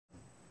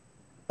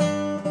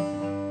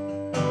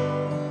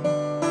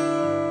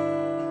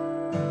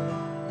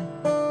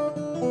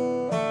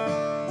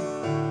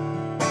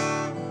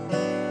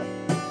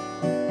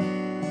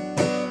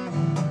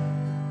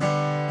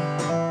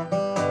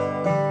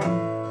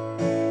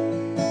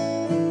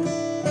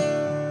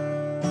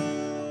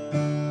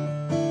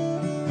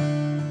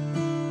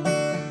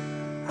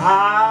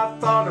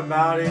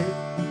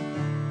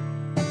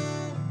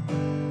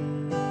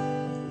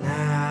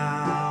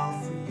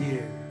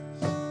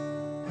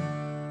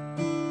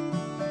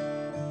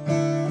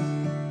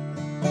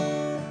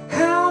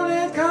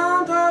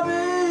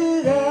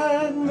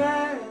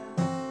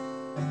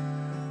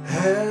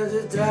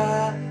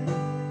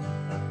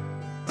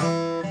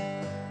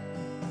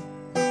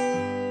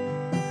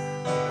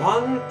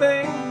One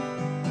thing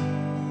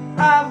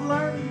I've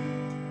learned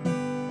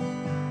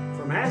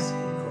from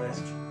asking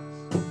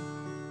questions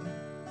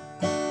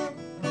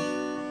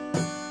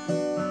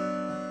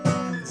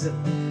is that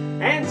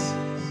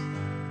answers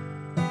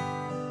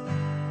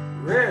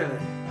rarely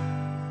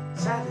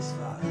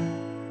satisfy.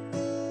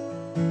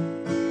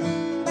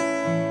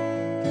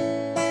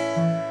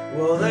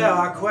 Well, there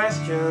are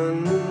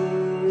questions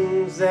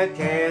that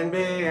can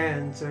be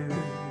answered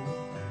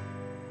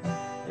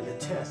in a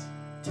test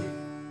tube.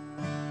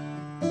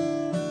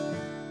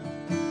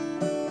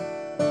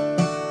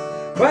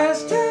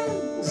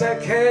 Questions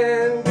that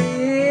can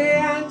be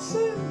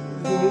answered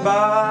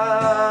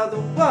by the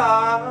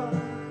wise.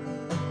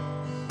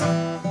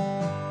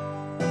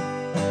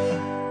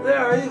 There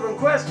are even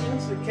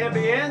questions that can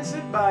be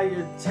answered by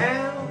your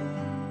town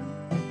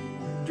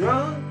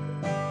drunk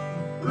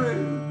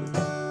rube.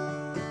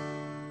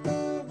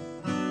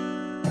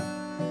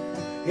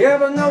 Yeah,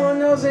 but no one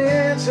knows the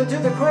answer to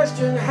the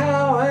question,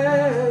 how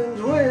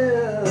and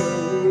when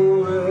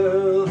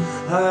will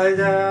I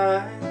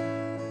die?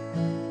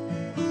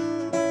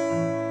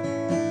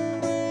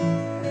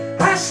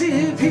 I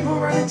see people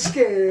running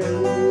scared,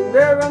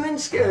 they're running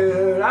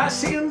scared, I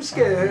see them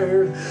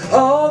scared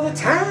all the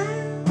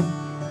time.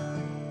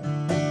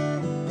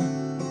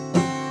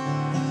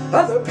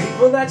 Other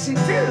people that seem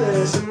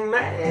fearless,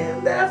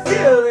 man, they're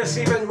fearless,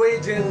 even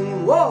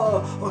waging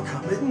war or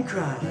committing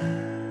crime.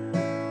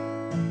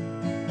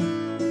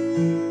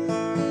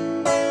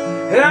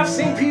 And I've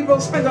seen people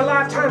spend a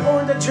lifetime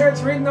going to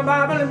church, reading the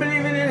Bible and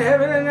believing in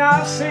heaven, and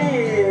I've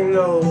seen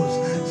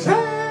those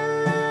same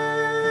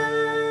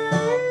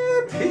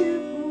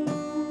people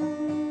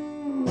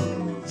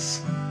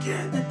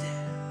scared to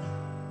death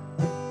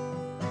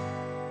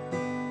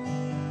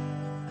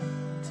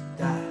to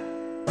die.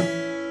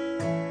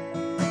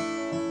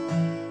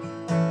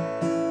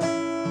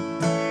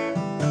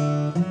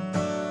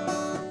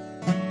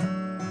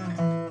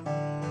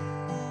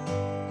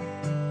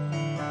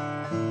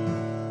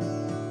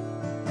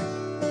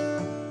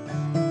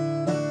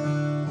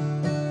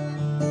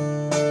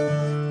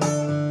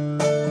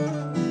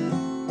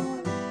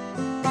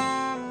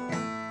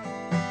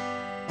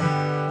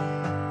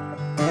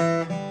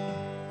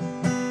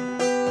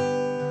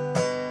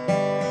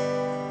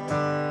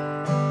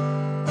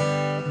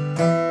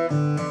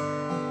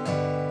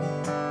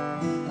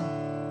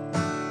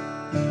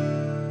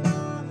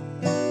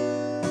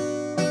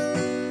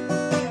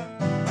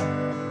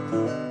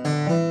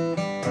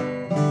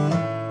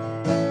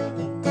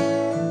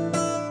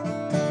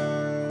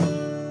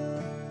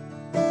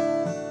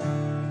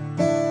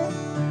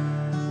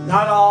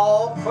 Not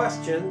all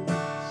questions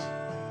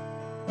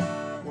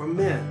were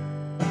meant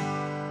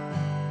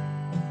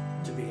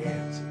to be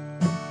answered.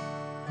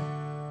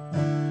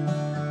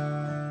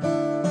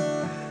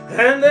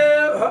 And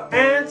there are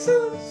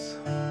answers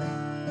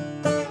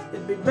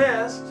it'd be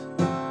best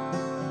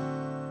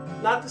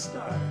not to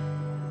start.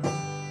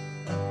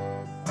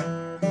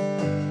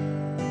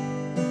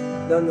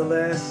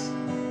 Nonetheless,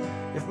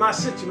 if my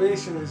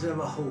situation is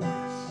ever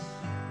hopeless,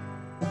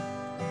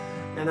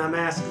 and I'm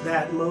asked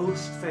that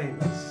most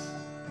famous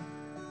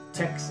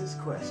Texas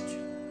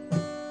question,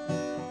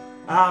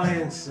 I'll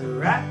answer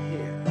right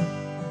here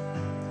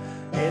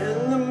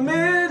in the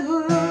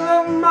middle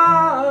of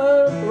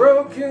my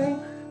broken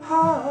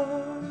heart.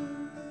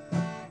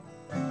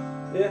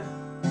 Yeah,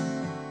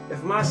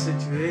 if my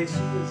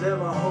situation is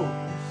ever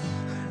hopeless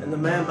and the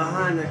man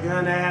behind the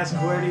gun asks,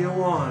 where do you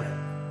want it?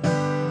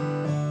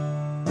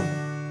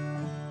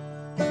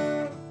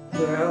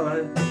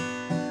 Well,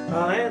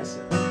 I'll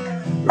answer